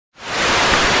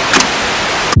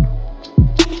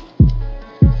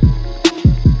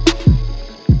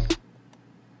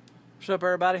up,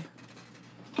 everybody?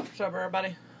 What's up,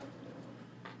 everybody?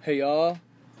 Hey, y'all.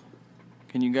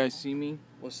 Can you guys see me?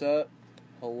 What's up?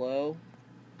 Hello?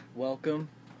 Welcome.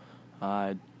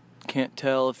 I can't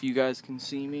tell if you guys can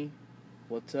see me.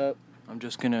 What's up? I'm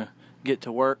just gonna get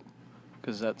to work,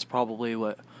 because that's probably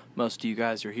what most of you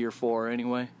guys are here for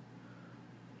anyway.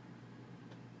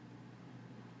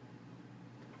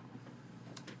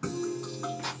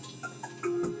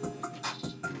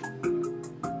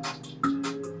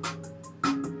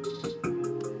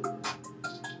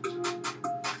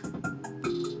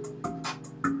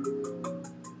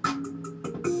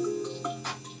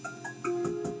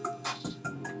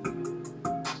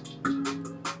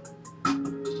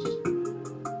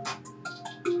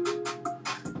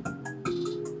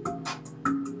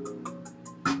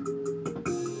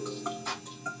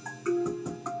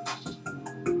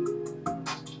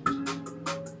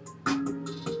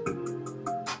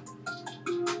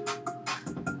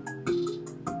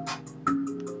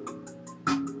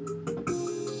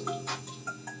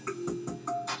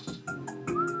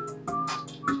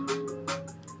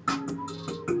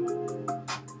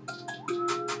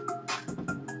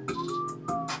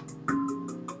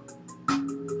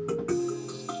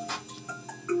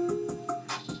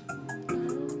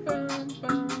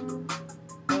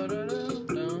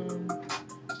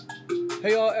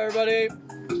 Hey y'all, everybody,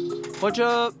 what's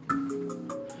up?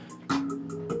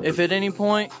 If at any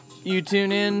point you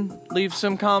tune in, leave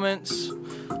some comments,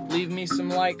 leave me some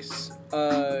likes,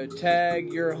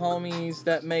 tag your homies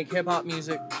that make hip-hop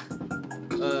music,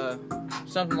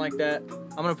 something like that.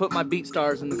 I'm gonna put my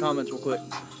Beatstars in the comments real quick.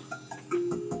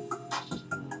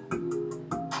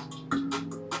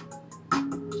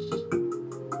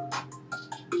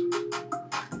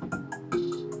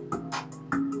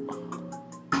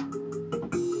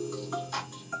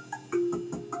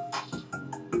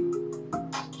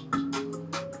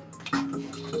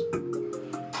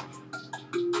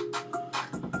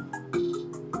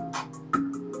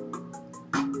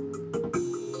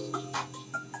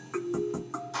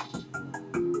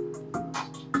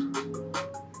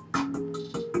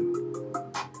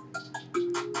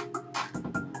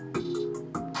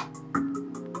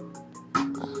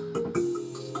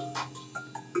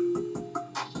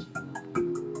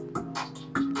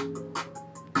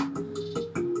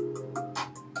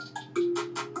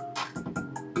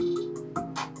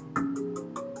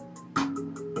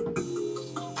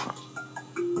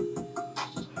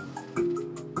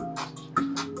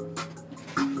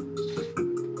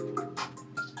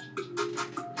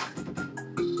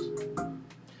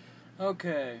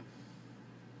 Okay.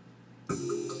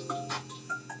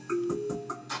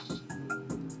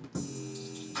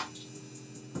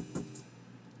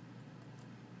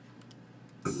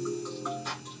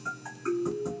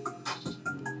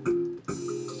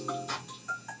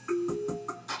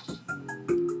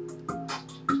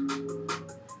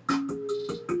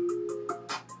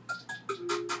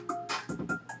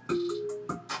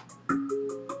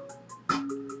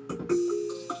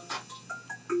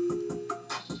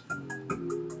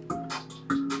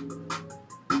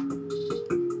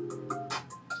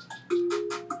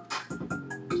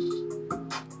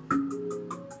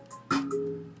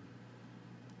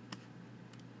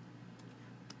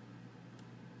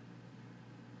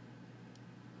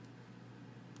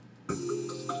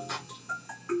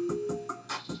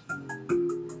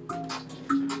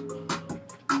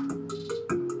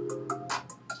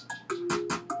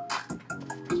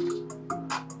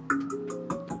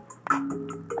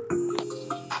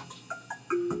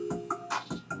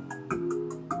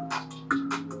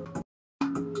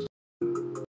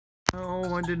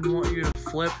 Oh, I didn't want you to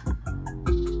flip.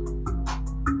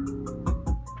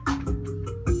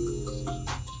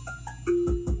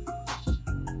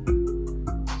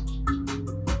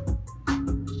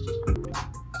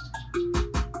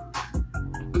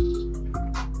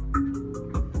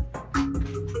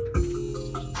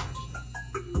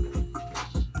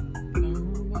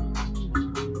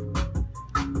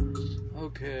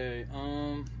 Okay,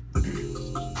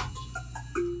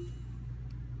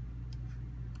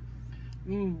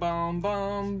 Bum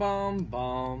bum bum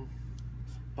bum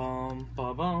bum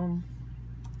ba bum.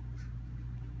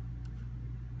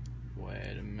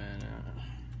 Wait a minute.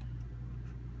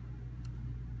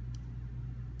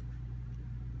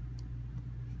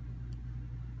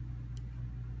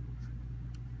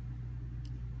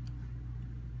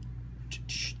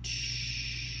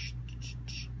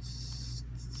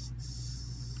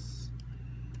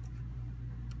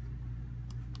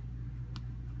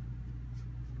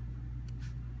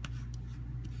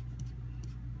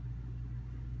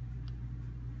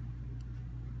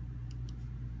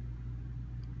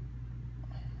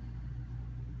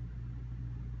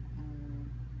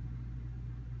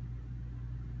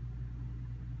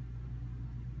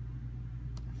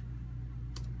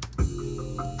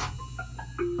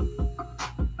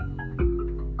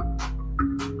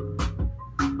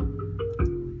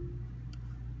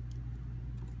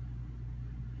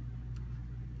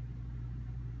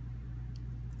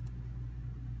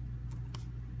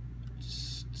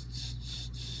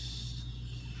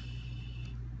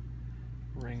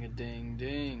 Ring a ding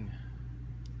ding.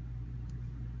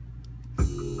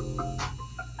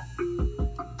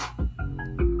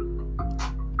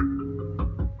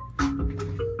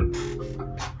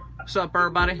 What's up,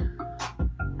 everybody?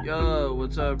 Yo,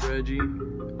 what's up, Reggie?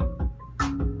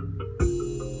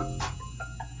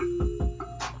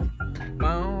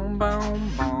 Boom, boom,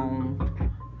 boom.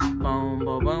 Boom,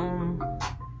 boom, boom.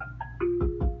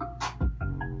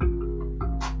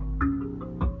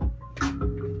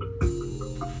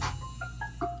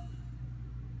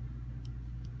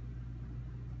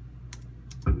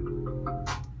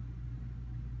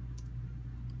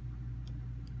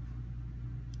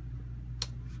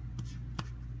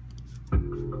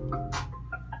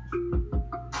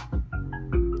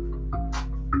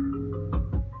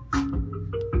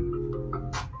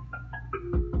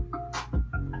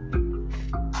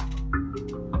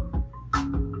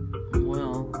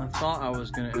 I was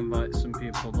gonna invite some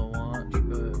people to watch,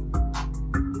 but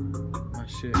my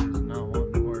shit is not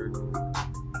wanting to work.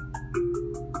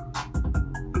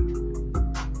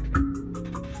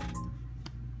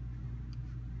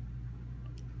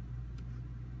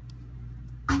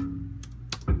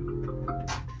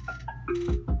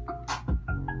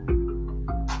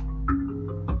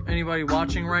 Anybody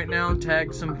watching right now,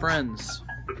 tag some friends.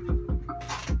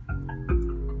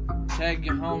 Tag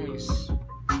your homies.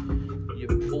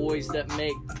 Boys that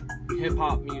make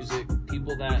hip-hop music,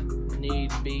 people that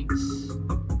need beats.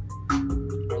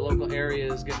 Our local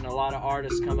area is getting a lot of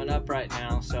artists coming up right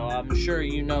now, so I'm sure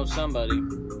you know somebody.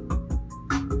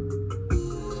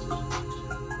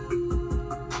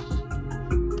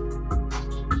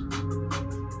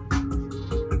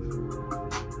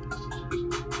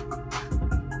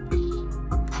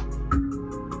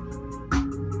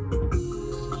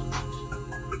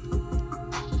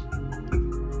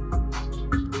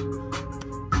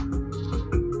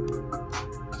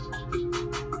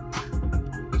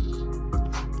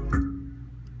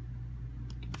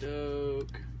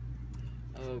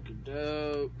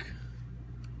 Okie-doke.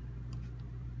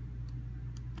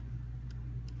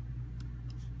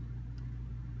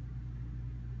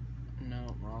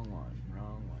 No, wrong one,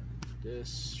 wrong one.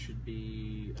 This should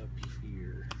be up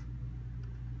here.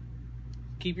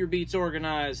 Keep your beats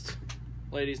organized,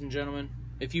 ladies and gentlemen.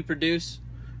 If you produce,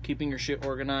 keeping your shit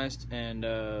organized and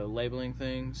labeling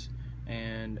things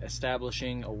and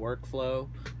establishing a workflow,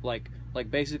 like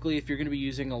basically if you're going to be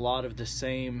using a lot of the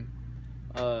same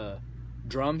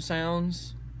drum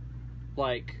sounds,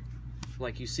 like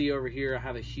you see over here, I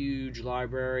have a huge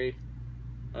library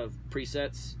of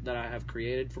presets that I have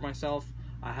created for myself.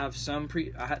 I have some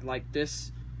like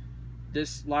this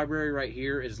library right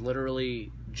here is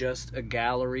literally just a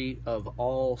gallery of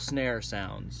all snare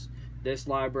sounds. This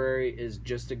library is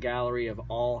just a gallery of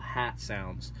all hat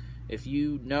sounds. If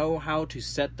you know how to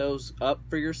set those up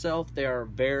for yourself, they are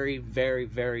very, very,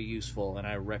 very useful, and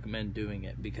I recommend doing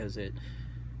it because it,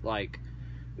 like,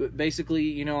 basically,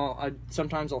 you know,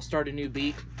 sometimes I'll start a new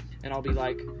beat and I'll be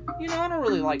like, you know, I don't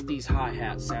really like these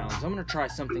hi-hat sounds. I'm gonna try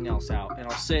something else out, and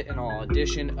I'll sit and I'll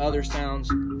audition other sounds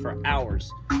for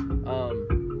hours.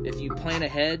 If you plan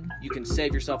ahead, you can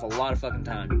save yourself a lot of fucking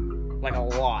time, like a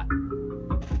lot,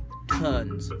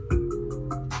 tons.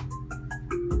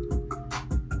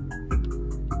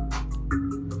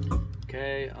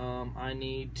 Okay, I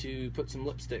need to put some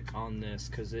lipstick on this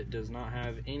because it does not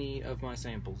have any of my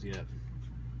samples yet.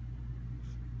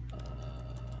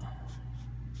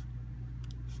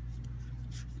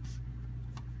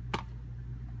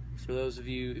 For those of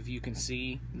you, if you can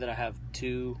see that I have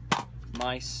two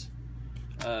mice,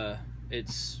 I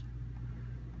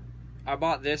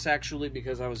bought this actually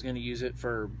because I was going to use it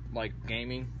for like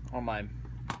gaming on my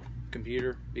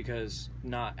computer, because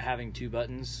not having two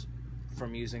buttons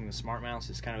from using the smart mouse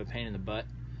is kind of a pain in the butt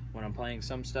when I'm playing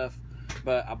some stuff.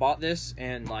 But I bought this,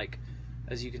 and like,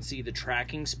 as you can see, the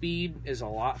tracking speed is a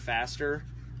lot faster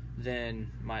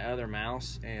than my other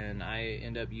mouse, and I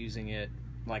end up using it,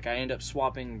 like I end up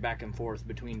swapping back and forth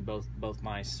between both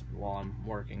mice while I'm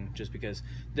working, just because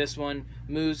this one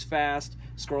moves fast,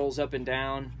 scrolls up and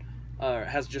down,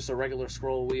 has just a regular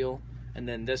scroll wheel, and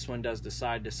then this one does the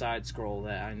side-to-side scroll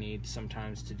that I need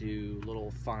sometimes to do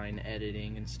little fine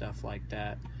editing and stuff like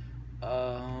that.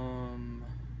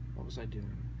 What was I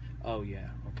doing? Oh yeah,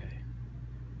 okay.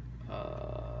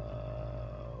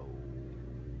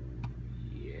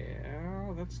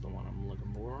 Yeah, that's the one I'm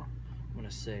looking for. I'm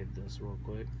gonna save this real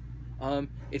quick.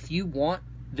 If you want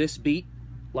this beat,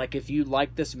 like if you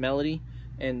like this melody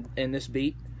and this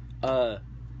beat,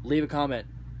 leave a comment.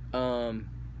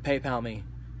 PayPal me.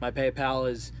 My PayPal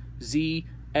is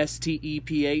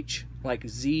ZSTEPH, like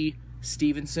Z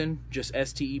Stevenson, just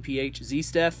STEPH,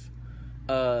 ZSteph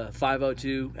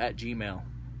 502 at Gmail.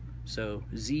 So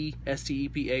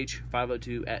ZSTEPH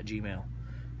 502 at Gmail.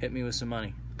 Hit me with some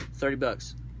money.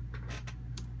 $30.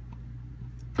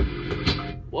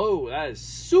 Whoa, that is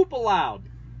super loud.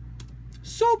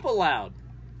 Super loud.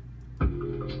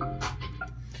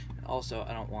 Also,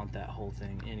 I don't want that whole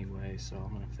thing anyway, so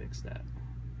I'm gonna fix that.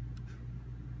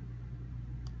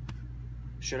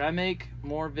 Should I make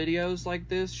more videos like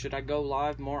this? Should I go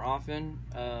live more often?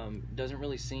 Doesn't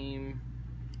really seem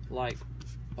like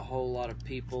a whole lot of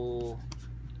people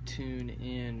tune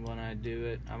in when I do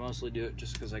it. I mostly do it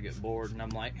just because I get bored and I'm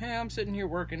like, hey, I'm sitting here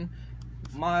working.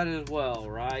 Might as well,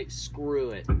 right?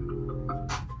 Screw it.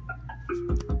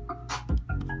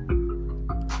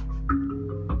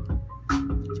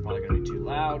 It's probably gonna be too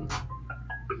loud.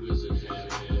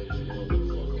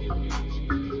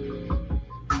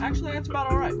 Actually, that's about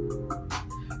alright.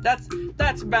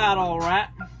 That's about alright.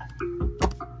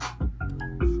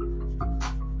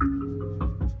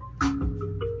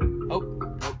 Oh,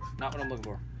 nope, not what I'm looking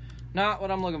for. Not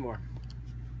what I'm looking for.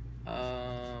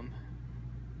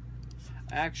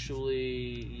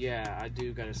 Actually, yeah, I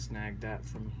do gotta snag that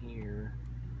from here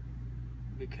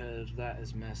because that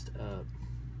is messed up.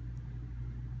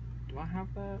 Do I have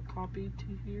that copied to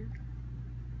here?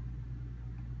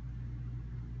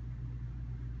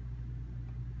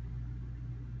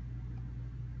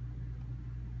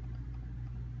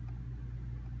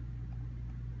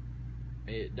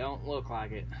 It don't look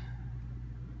like it.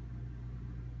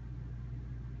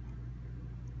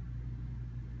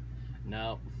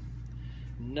 Nope.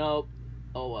 Nope.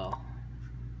 Oh well.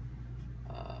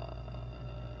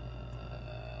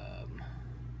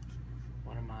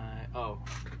 What am I? Oh,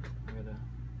 I'm gonna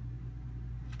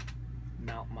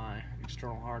mount my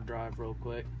external hard drive real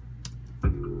quick.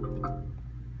 I'm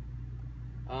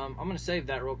gonna save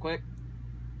that real quick.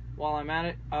 While I'm at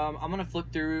it, I'm gonna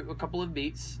flip through a couple of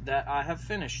beats that I have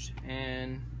finished,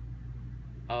 and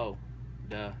oh,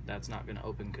 duh, that's not gonna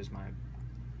open because my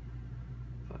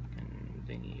fucking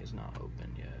thingy is not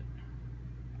open yet.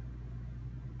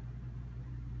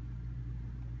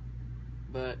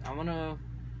 But I'm gonna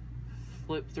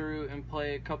flip through and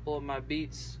play a couple of my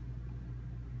beats.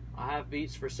 I have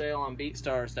beats for sale on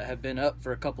Beatstars that have been up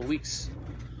for a couple weeks.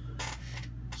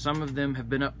 Some of them have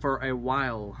been up for a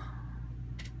while.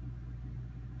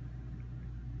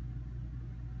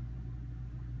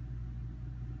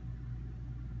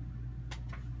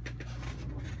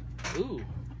 Ooh.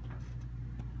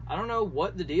 I don't know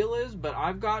what the deal is, but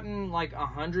I've gotten like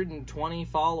 120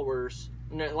 followers,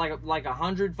 like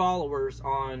 100 followers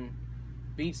on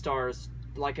Beatstars,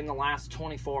 like in the last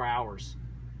 24 hours.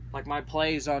 Like my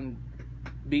plays on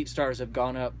Beatstars have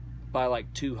gone up by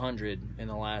like 200 in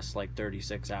the last like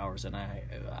 36 hours, and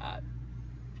I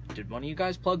did one of you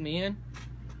guys plug me in?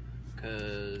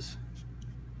 Cause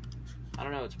I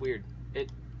don't know, it's weird.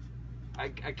 I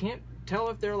can't tell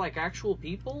if they're like actual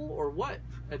people or what.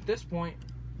 At this point,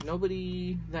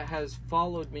 nobody that has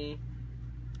followed me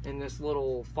in this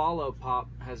little follow pop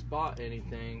has bought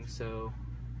anything, so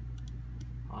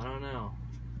I don't know.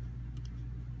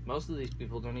 Most of these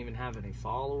people don't even have any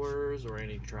followers or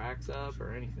any tracks up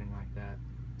or anything like that.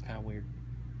 Kind of weird.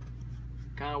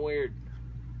 Kind of weird.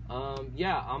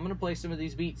 Yeah, I'm gonna play some of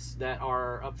these beats that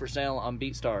are up for sale on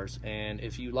Beatstars, and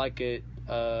if you like it,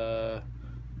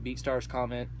 Beatstars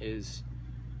comment is,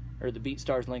 or the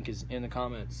Beatstars link is in the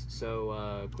comments,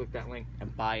 so click that link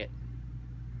and buy it.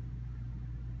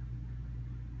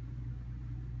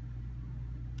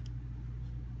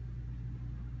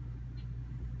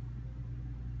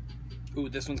 Ooh,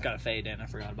 this one's got a fade in, I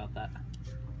forgot about that.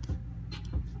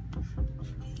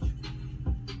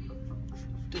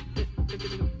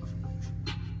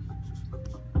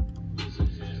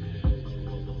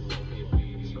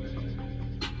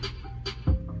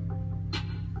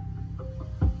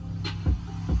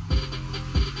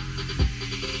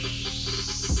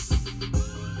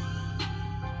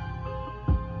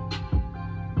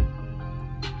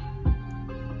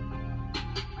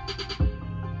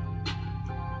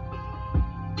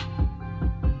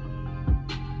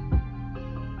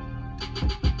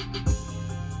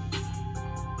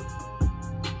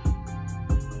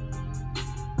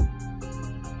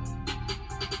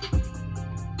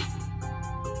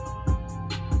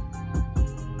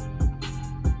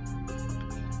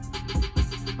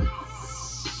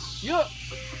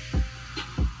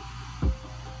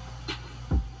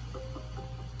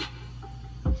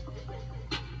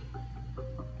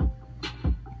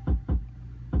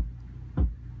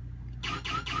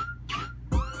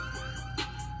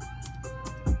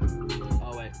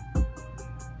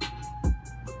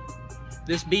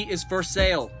 This beat is for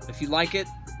sale. If you like it,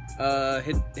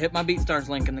 hit my Beatstars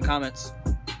link in the comments.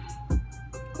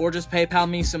 Or just PayPal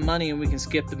me some money and we can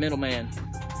skip the middleman.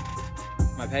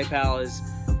 My PayPal is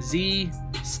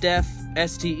zsteph,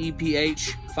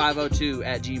 STEPH 502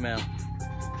 at Gmail.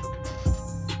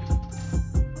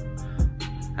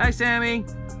 Hi, Sammy.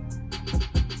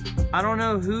 I don't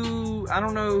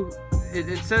know,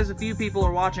 it says a few people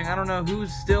are watching. I don't know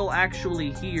who's still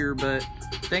actually here, but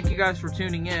thank you guys for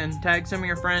tuning in. Tag some of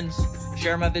your friends,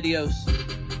 share my videos.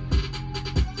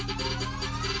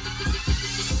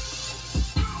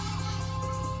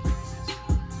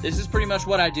 This is pretty much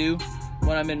what I do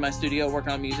when I'm in my studio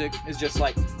working on music. It's just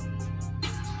like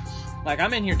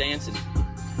I'm in here dancing.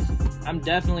 I'm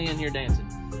definitely in here dancing.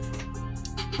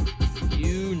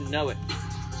 You know it.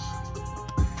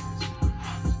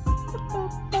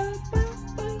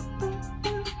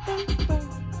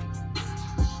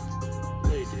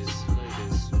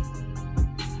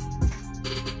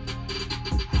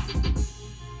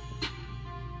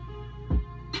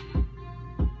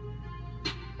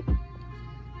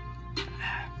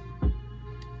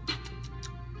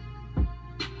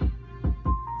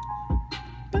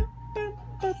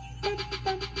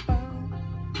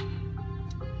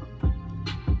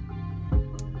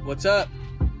 What's up?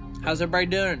 How's everybody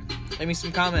doing? Leave me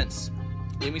some comments.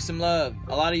 Leave me some love.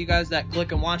 A lot of you guys that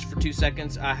click and watch for 2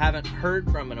 seconds, I haven't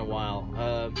heard from in a while.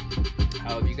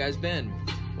 How have you guys been?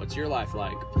 What's your life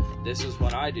like? This is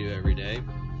what I do every day.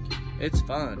 It's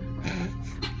fun.